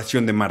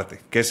exploración de Marte,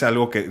 que es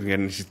algo que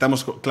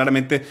necesitamos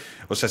claramente.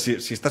 O sea,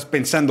 si estás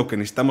pensando que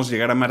necesitamos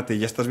llegar a Marte y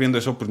ya estás viendo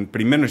eso, pues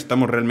primero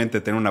necesitamos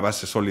realmente tener una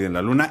base sólida en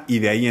la Luna y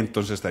de ahí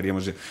entonces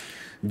estaríamos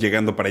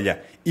llegando para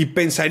allá. Y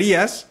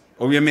pensarías,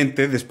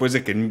 obviamente, después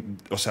de que,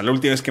 o sea, la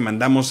última vez que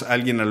mandamos a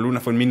alguien a la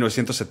Luna fue en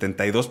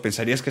 1972,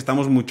 pensarías que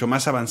estamos mucho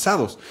más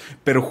avanzados.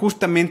 Pero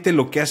justamente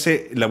lo que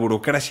hace la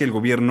burocracia y el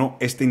gobierno,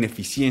 esta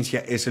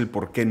ineficiencia, es el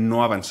por qué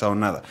no ha avanzado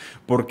nada.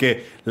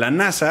 Porque la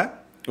NASA,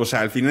 o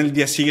sea, al final del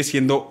día sigue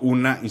siendo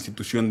una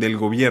institución del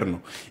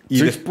gobierno.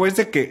 Y después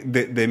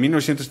de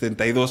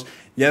 1972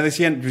 ya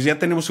decían, pues ya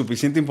tenemos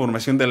suficiente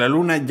información de la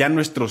Luna, ya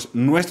nuestros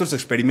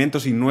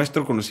experimentos y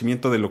nuestro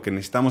conocimiento de lo que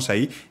necesitamos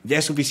ahí ya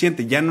es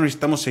suficiente, ya no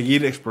necesitamos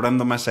seguir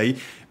explorando más ahí.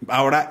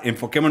 Ahora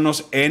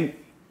enfoquémonos en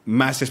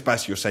más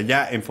espacio, o sea,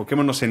 ya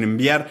enfoquémonos en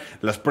enviar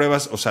las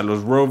pruebas, o sea,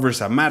 los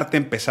rovers a Marte,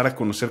 empezar a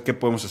conocer qué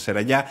podemos hacer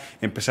allá,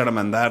 empezar a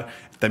mandar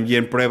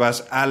también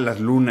pruebas a las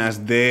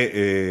lunas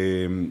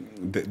de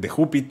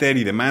Júpiter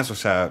y demás. O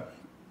sea,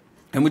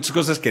 hay muchas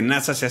cosas que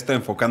NASA se ha estado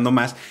enfocando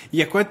más.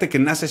 Y acuérdate que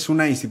NASA es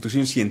una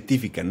institución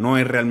científica, no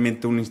es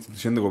realmente una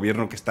institución de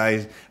gobierno que está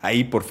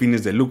ahí por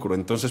fines de lucro.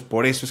 Entonces,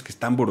 por eso es que es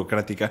tan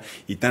burocrática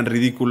y tan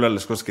ridícula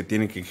las cosas que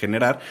tienen que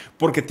generar,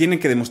 porque tienen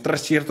que demostrar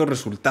ciertos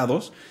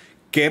resultados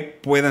que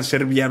puedan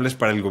ser viables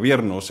para el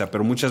gobierno. O sea,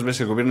 pero muchas veces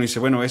el gobierno dice,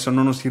 bueno, eso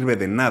no nos sirve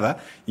de nada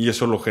y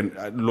eso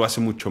lo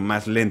hace mucho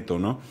más lento,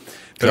 ¿no?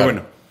 Pero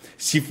bueno,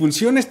 Si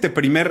funciona este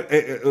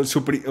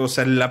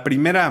la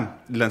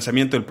primera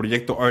lanzamiento del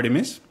proyecto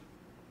Artemis,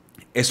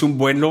 es un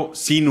vuelo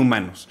sin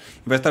humanos.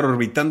 Va a estar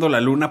orbitando la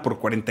Luna por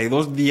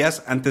 42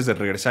 días antes de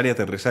regresar y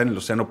aterrizar en el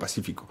Océano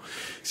Pacífico.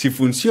 Si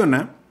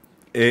funciona,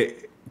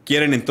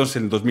 quieren entonces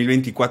en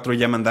 2024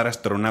 ya mandar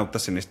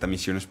astronautas en esta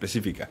misión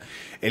específica.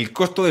 El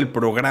costo del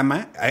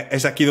programa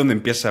es aquí donde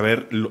empiezas a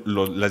ver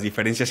las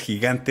diferencias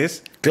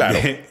gigantes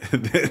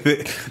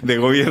de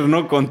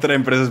gobierno contra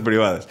empresas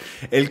privadas.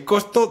 El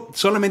costo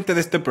solamente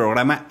de este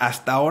programa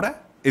hasta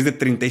ahora es de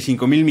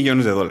 $35 mil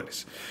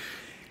millones.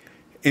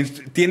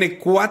 Tiene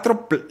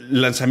 4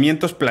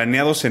 lanzamientos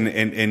planeados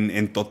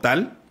en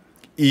total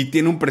y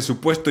tiene un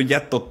presupuesto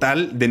ya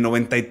total de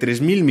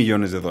 $93 mil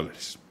millones.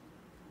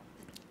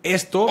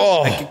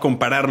 Esto hay que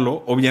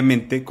compararlo,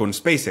 obviamente, con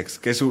SpaceX,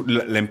 que es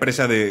la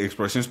empresa de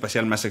exploración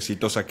espacial más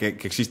exitosa que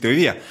existe hoy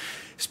día.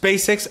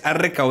 SpaceX ha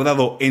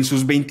recaudado en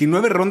sus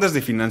 29 rondas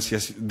de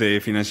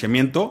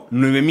financiamiento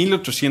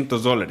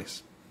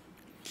 $9,800.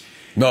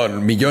 No,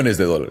 millones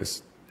de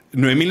dólares.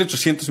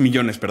 9,800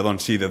 millones, perdón,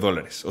 sí, de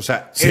dólares. O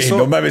sea, sí, eso,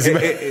 no mames,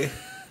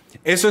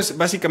 eso es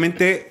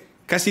básicamente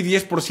casi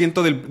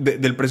 10%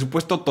 del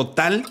presupuesto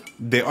total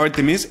de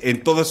Artemis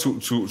en toda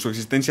su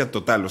existencia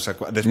total, o sea,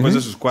 después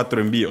de sus 4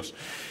 envíos.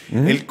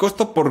 El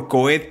costo por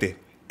cohete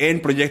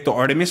en proyecto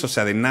Artemis, o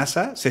sea, de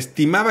NASA, se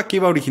estimaba que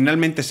iba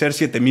originalmente a ser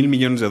 $7 mil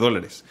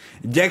millones.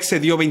 Ya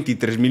excedió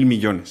 23 mil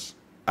millones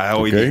a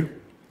hoy día.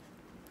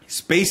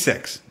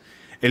 SpaceX,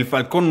 el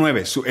Falcon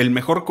 9, el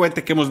mejor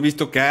cohete que hemos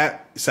visto, que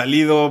ha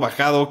salido,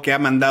 bajado, que ha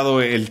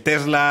mandado el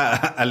Tesla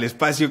al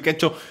espacio, que ha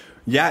hecho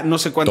ya no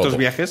sé cuántos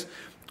viajes,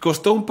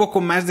 costó un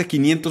poco más de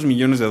 $500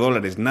 millones,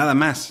 nada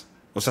más.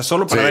 O sea,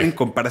 solo para dar en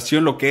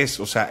comparación lo que es,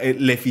 o sea,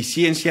 la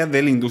eficiencia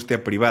de la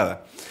industria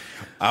privada.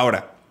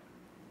 Ahora,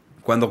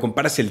 cuando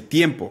comparas el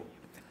tiempo,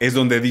 es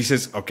donde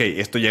dices, ok,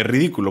 esto ya es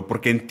ridículo,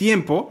 porque en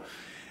tiempo,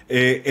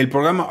 el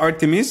programa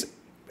Artemis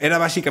era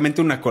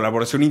básicamente una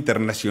colaboración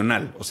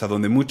internacional, o sea,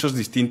 donde muchos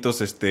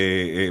distintos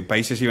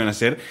países iban a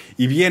hacer,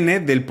 y viene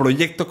del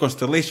proyecto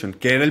Constellation,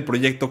 que era el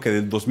proyecto que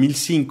del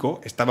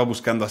 2005 estaba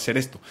buscando hacer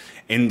esto.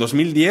 En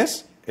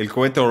 2010, el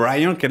cohete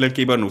Orion, que era el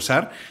que iban a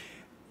usar,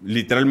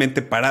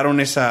 literalmente pararon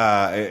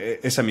esa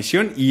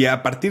misión, y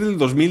a partir del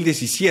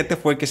 2017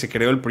 fue que se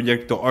creó el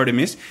proyecto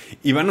Artemis,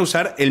 y van a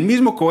usar el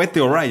mismo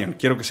cohete Orion,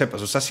 quiero que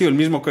sepas, o sea, ha sido el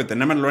mismo cohete,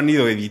 nada más lo han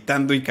ido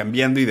editando y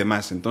cambiando y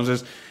demás.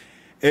 Entonces,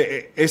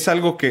 es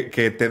algo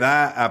que te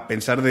da a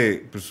pensar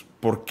de pues,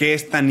 por qué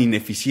es tan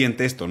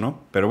ineficiente esto,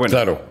 ¿no? Pero bueno,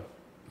 claro,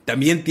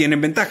 también tienen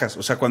ventajas.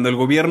 O sea, cuando el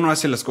gobierno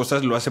hace las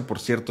cosas, lo hace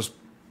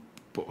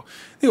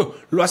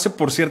lo hace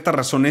por ciertas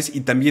razones,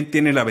 y también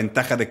tiene la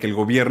ventaja de que el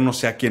gobierno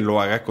sea quien lo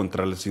haga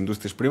contra las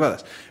industrias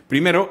privadas.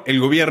 Primero,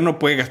 el gobierno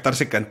puede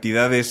gastarse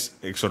cantidades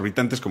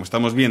exorbitantes, como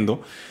estamos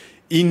viendo,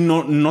 y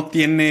no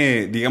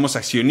tiene, digamos,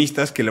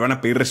 accionistas que le van a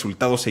pedir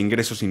resultados e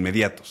ingresos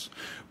inmediatos.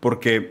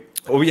 Porque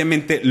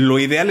obviamente lo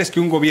ideal es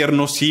que un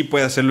gobierno sí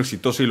pueda hacerlo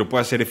exitoso y lo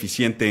pueda hacer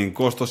eficiente en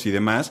costos y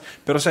demás,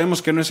 pero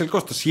sabemos que no es el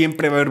costo.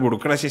 Siempre va a haber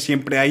burocracia,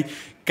 siempre hay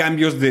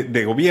cambios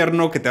de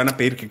gobierno que te van a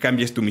pedir que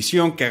cambies tu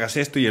misión, que hagas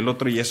esto y el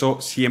otro, y eso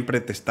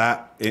siempre te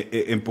está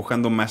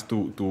empujando más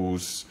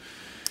tus...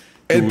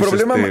 El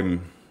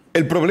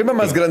problema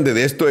más grande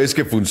de esto es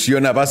que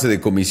funciona a base de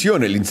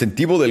comisión. El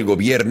incentivo del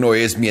gobierno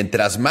es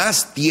mientras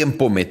más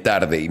tiempo me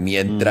tarde y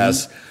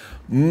mientras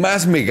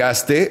más me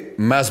gaste,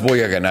 más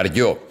voy a ganar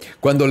yo.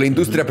 Cuando la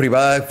industria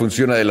privada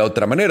funciona de la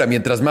otra manera,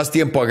 mientras más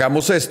tiempo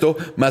hagamos esto,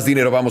 más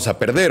dinero vamos a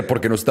perder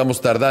porque nos estamos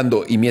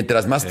tardando, y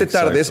mientras más te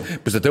tardes,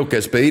 pues te tengo que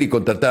despedir y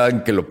contratar a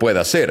alguien que lo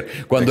pueda hacer.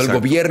 Cuando el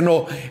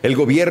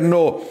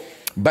gobierno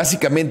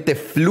básicamente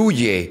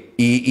fluye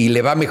y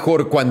le va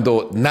mejor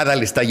cuando nada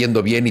le está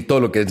yendo bien y todo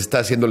lo que está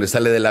haciendo le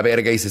sale de la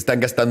verga y se están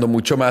gastando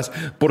mucho más,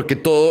 porque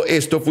todo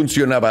esto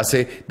funciona a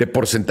base de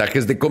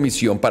porcentajes de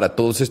comisión para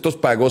todos estos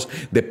pagos,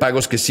 de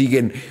pagos que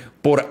siguen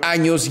por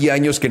años y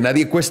años, que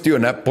nadie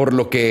cuestiona, por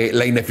lo que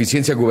la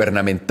ineficiencia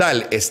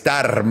gubernamental está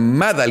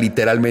armada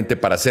literalmente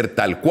para ser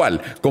tal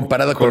cual,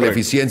 comparada con la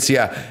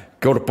eficiencia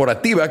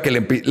corporativa,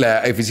 que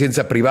la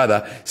eficiencia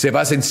privada se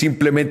basa en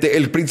simplemente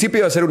el principio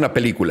de hacer una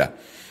película.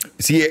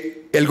 Si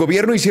el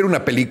gobierno hiciera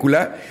una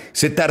película,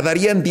 se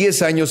tardarían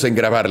 10 años en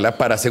grabarla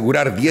para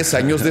asegurar 10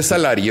 años de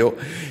salario,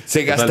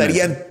 se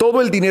gastarían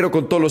todo el dinero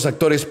con todos los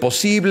actores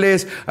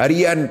posibles,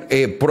 harían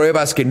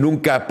pruebas que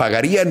nunca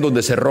pagarían,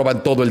 donde se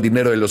roban todo el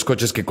dinero de los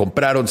coches que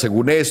compraron,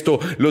 según esto,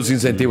 los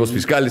incentivos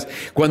fiscales.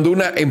 Cuando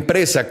una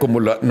empresa como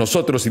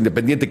nosotros,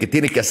 independiente, que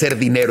tiene que hacer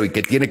dinero y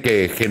que tiene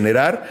que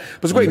generar,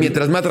 pues güey,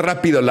 mientras más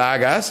rápido la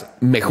hagas,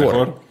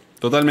 mejor.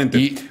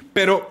 Totalmente.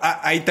 Pero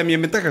hay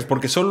también ventajas,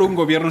 porque solo un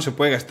gobierno se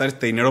puede gastar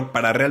este dinero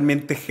para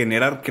realmente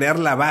crear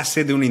la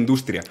base de una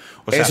industria.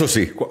 O sea, eso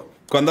sí.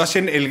 Cuando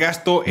hacen el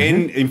gasto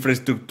en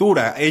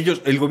infraestructura,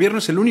 el gobierno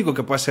es el único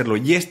que puede hacerlo.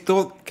 Y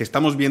esto que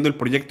estamos viendo, el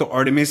proyecto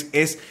Artemis,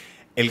 es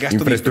el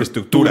gasto de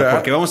infraestructura,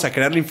 porque vamos a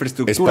crear la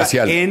infraestructura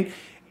espacial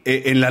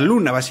en la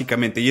luna,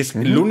 básicamente, y es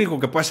lo único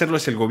que puede hacerlo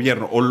es el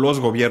gobierno o los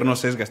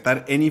gobiernos, es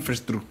gastar en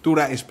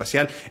infraestructura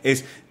espacial,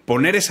 es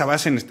poner esa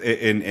base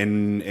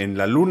en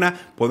la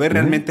luna, poder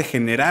realmente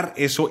generar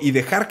eso y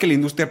dejar que la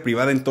industria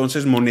privada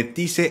entonces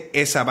monetice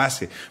esa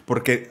base,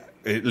 porque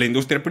la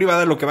industria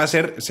privada lo que va a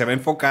hacer, se va a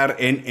enfocar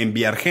en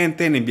enviar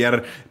gente, en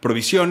enviar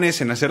provisiones,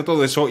 en hacer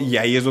todo eso, y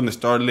ahí es donde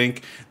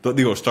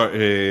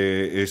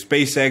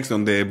SpaceX,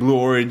 donde Blue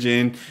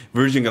Origin,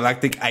 Virgin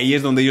Galactic, ahí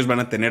es donde ellos van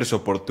a tener su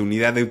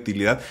oportunidad de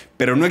utilidad,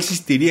 pero no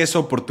existiría esa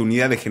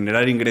oportunidad de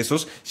generar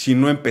ingresos si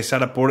no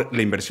empezara por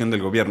la inversión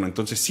del gobierno.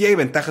 Entonces sí hay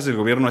ventajas del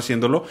gobierno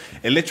haciéndolo,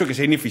 el hecho que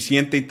sea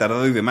ineficiente y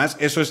tardado y demás,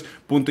 eso es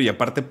punto y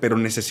aparte, pero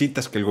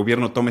necesitas que el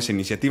gobierno tome esa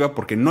iniciativa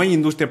porque no hay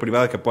industria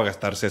privada que pueda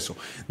gastarse eso,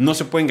 no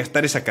se pueden gastar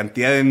esa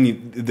cantidad de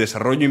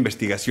desarrollo e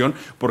investigación,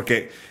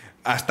 porque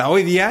hasta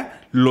hoy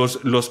día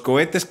los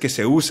cohetes que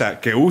usa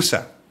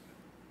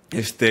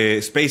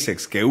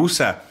SpaceX, que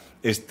usa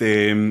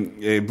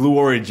Blue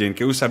Origin,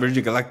 que usa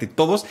Virgin Galactic,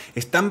 todos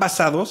están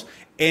basados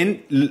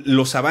en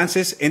los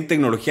avances en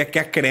tecnología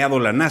que ha creado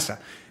la NASA.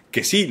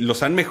 Que sí,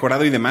 los han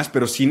mejorado y demás,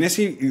 pero sin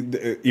esa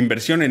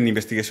inversión en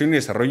investigación y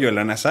desarrollo de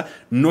la NASA,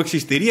 no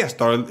existiría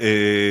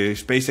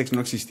SpaceX,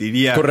 no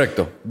existiría.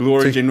 Correcto. Blue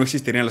Origin, no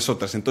existirían las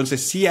otras. Entonces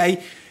sí hay,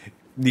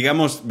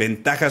 digamos,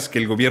 ventajas que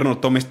el gobierno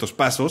tome estos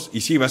pasos,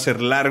 y sí va a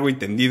ser largo y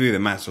tendido y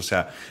demás, o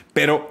sea,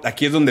 pero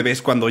aquí es donde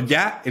ves cuando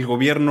ya el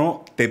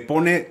gobierno te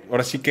pone,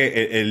 ahora sí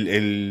que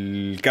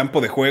el campo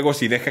de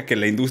juegos y deja que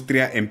la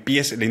industria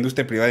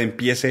privada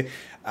empiece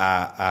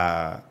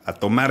a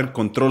tomar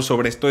control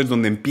sobre esto, es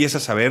donde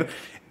empiezas a ver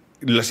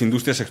las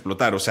industrias a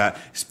explotar. O sea,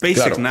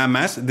 SpaceX nada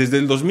más, desde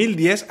el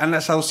 2010 han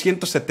lanzado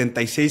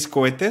 176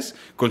 cohetes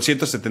con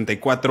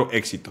 174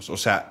 éxitos. O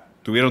sea,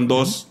 tuvieron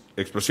dos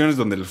explosiones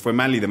donde les fue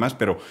mal y demás,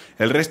 pero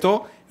el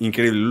resto,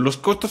 increíble. Los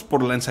costos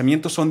por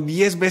lanzamiento son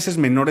 10 veces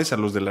menores a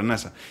los de la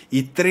NASA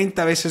y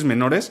 30 veces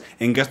menores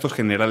en gastos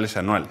generales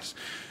anuales.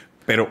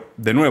 Pero,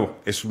 de nuevo,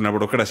 es una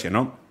burocracia,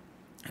 ¿no?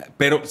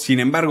 Pero, sin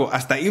embargo,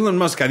 hasta Elon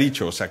Musk ha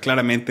dicho, o sea,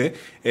 claramente,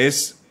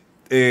 es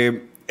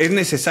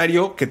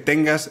necesario que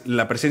tengas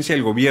la presencia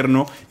del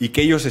gobierno y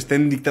que ellos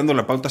estén dictando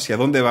la pauta hacia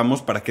dónde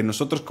vamos para que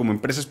nosotros como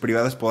empresas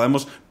privadas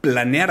podamos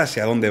planear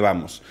hacia dónde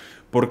vamos.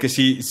 Porque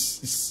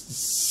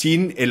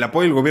sin el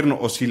apoyo del gobierno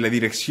o sin la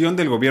dirección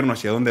del gobierno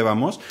hacia dónde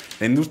vamos,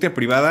 la industria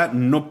privada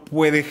no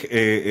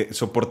puede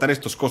soportar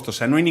estos costos. O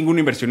sea, no hay ningún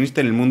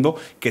inversionista en el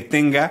mundo que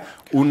tenga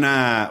un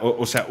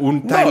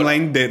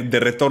timeline de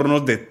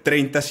retornos de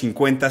 30,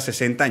 50,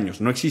 60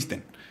 años. No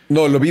existen.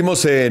 No, lo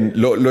vimos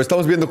lo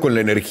estamos viendo con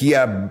la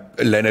energía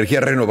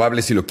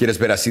renovable, si lo quieres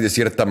ver así de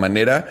cierta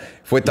manera,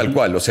 fue tal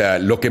cual. O sea,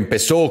 lo que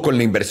empezó con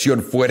la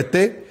inversión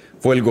fuerte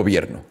fue el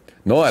gobierno,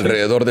 ¿no?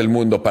 Alrededor del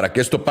mundo. Para que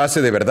esto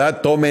pase de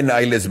verdad, tomen,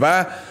 ahí les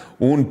va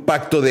un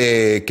pacto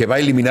que va a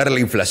eliminar la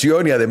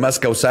inflación y además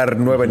causar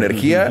nueva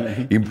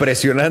energía.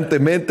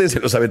 Impresionantemente, se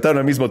los aventaron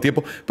al mismo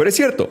tiempo. Pero es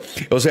cierto,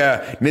 o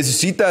sea,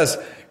 necesitas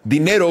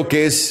dinero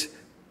que es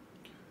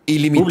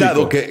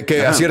ilimitado, que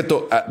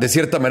de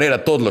cierta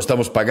manera todos lo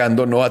estamos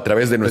pagando, ¿no? A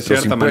través de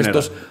nuestros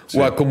impuestos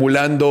o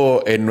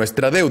acumulando en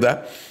nuestra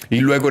deuda, y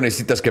luego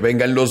necesitas que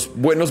vengan los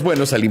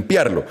buenos a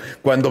limpiarlo.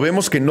 Cuando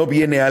vemos que no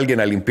viene alguien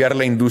a limpiar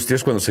la industria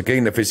es cuando se queda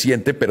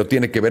ineficiente, pero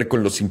tiene que ver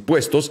con los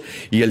impuestos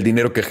y el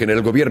dinero que genera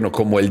el gobierno,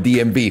 como el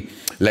DMV,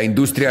 la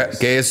industria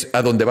que es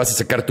a donde vas a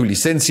sacar tu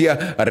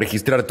licencia, a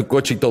registrar tu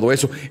coche y todo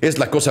eso. Es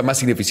la cosa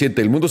más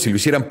ineficiente del mundo. Si lo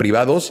hicieran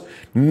privados,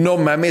 no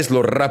mames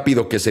lo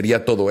rápido que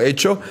sería todo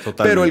hecho.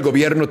 Totalmente. Pero el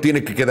gobierno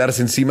tiene que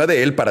quedarse encima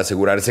de él para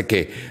asegurarse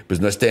que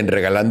pues, no estén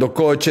regalando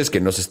coches, que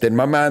no se estén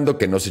mamando,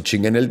 que no se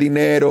chinguen el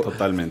dinero.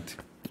 Totalmente.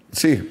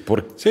 Sí,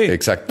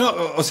 exacto. No,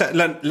 o sea,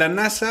 la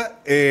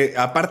NASA,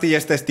 aparte ya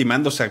está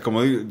estimando, o sea,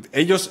 como digo,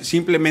 ellos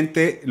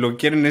simplemente lo que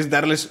quieren es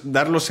dar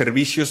los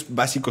servicios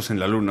básicos en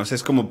la Luna. O sea,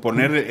 es como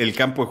poner el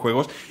campo de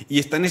juegos, y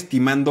están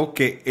estimando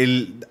que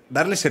el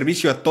darle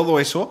servicio a todo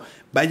eso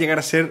va a llegar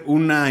a ser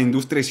una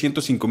industria de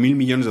 $105 mil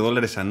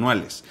millones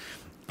anuales.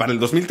 Para el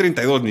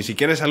 2032, ni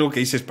siquiera es algo que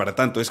dices para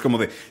tanto. Es como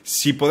de,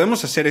 si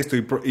podemos hacer esto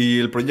y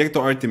el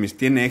proyecto Artemis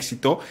tiene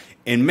éxito,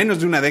 en menos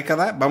de una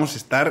década vamos a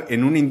estar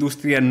en una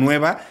industria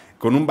nueva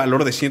con un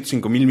valor de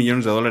 $105 mil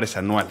millones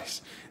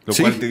anuales. Lo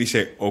cual te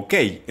dice, ok,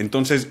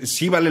 entonces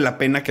sí vale la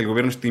pena que el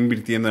gobierno esté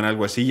invirtiendo en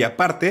algo así. Y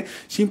aparte,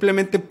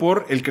 simplemente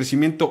por el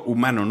crecimiento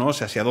humano, ¿no? O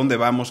sea, hacia dónde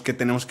vamos, qué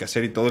tenemos que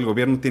hacer y todo, el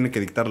gobierno tiene que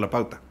dictar la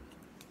pauta.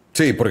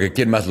 Sí, porque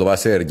 ¿quién más lo va a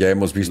hacer? Ya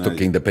hemos visto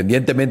que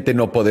independientemente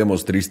no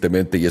podemos,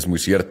 tristemente, y es muy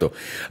cierto.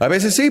 A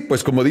veces sí,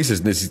 pues como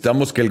dices,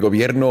 necesitamos que el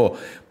gobierno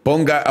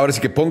ponga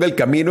el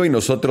camino y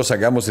nosotros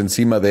hagamos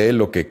encima de él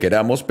lo que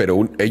queramos,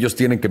 pero ellos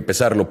tienen que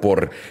empezarlo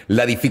por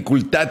la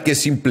dificultad que es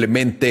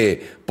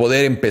simplemente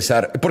poder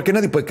empezar, porque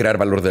nadie puede crear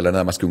valor de la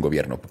nada más que un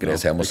gobierno, porque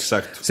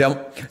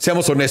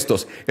seamos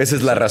honestos. Esa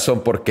es la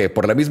razón, porque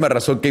por la misma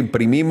razón que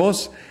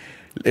imprimimos,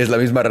 Es la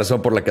misma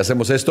razón por la que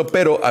hacemos esto,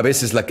 pero a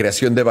veces la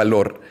creación de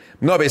valor,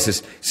 no a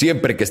veces,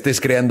 siempre que estés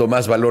creando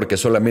más valor que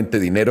solamente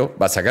dinero,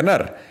 vas a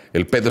ganar.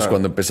 El pedo es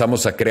cuando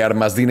empezamos a crear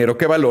más dinero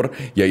que valor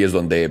y ahí es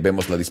donde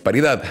vemos la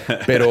disparidad.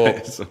 Pero,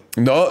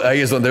 ¿no?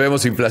 Ahí es donde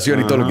vemos inflación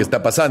y todo lo que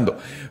está pasando.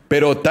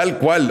 Pero tal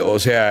cual, o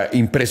sea,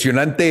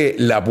 impresionante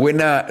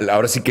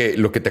ahora sí que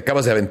lo que te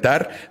acabas de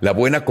aventar, la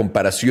buena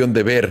comparación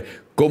de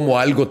ver cómo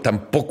algo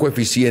tan poco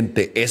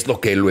eficiente es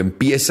lo que lo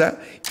empieza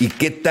y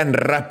qué tan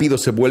rápido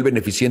se vuelven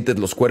eficientes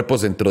los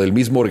cuerpos dentro del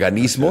mismo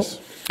organismo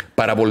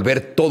para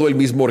volver todo el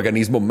mismo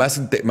organismo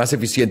más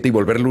eficiente y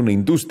volverlo una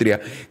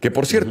industria. Que,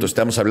 por cierto,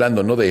 estamos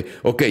hablando, ¿no? De,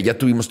 ya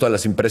tuvimos todas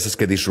las empresas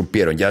que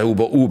disrumpieron, ya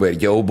hubo Uber,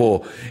 ya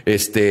hubo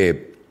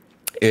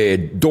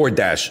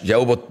DoorDash, ya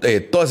hubo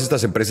todas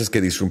estas empresas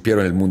que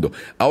disrumpieron el mundo.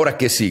 Ahora,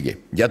 ¿qué sigue?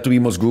 Ya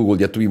tuvimos Google,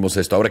 ya tuvimos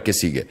esto. Ahora, ¿qué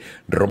sigue?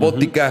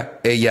 Robótica,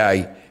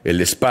 AI, el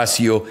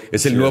espacio,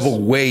 es el nuevo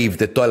wave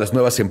de todas las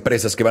nuevas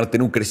empresas que van a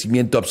tener un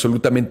crecimiento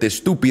absolutamente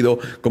estúpido,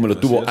 como lo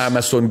tuvo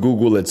Amazon,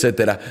 Google,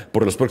 etcétera,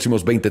 por los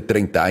próximos 20,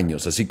 30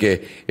 años. Así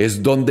que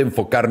es donde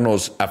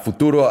enfocarnos a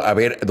futuro, a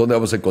ver dónde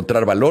vamos a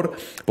encontrar valor,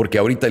 porque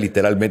ahorita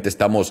literalmente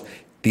estamos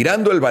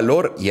tirando el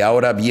valor y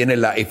ahora viene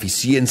la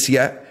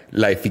eficiencia,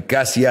 la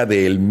eficacia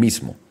del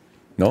mismo,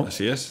 ¿no?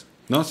 Así es.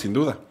 No, sin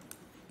duda.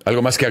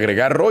 ¿Algo más que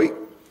agregar, Roy?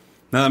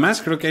 Nada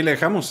más, creo que ahí le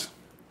dejamos.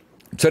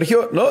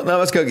 Sergio, no, nada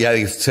más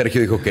que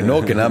Sergio dijo que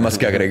no, que nada más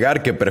que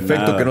agregar, que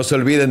perfecto, nada. Que no se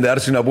olviden de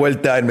darse una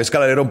vuelta en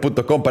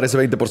mezcalalерón.com para ese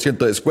 20%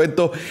 de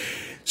descuento.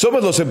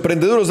 Somos los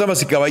emprendeduros,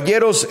 damas y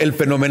caballeros, el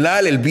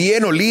fenomenal, el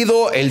bien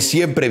olido, el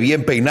siempre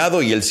bien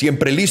peinado y el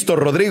siempre listo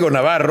Rodrigo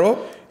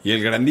Navarro. Y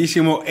el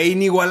grandísimo e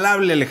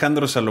inigualable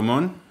Alejandro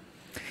Salomón.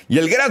 Y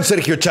el gran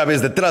Sergio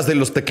Chávez detrás de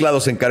los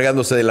teclados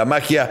encargándose de la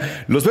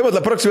magia. Los vemos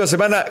la próxima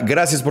semana.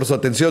 Gracias por su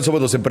atención.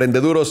 Somos los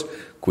emprendeduros.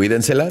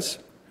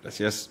 Cuídenselas.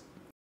 Gracias.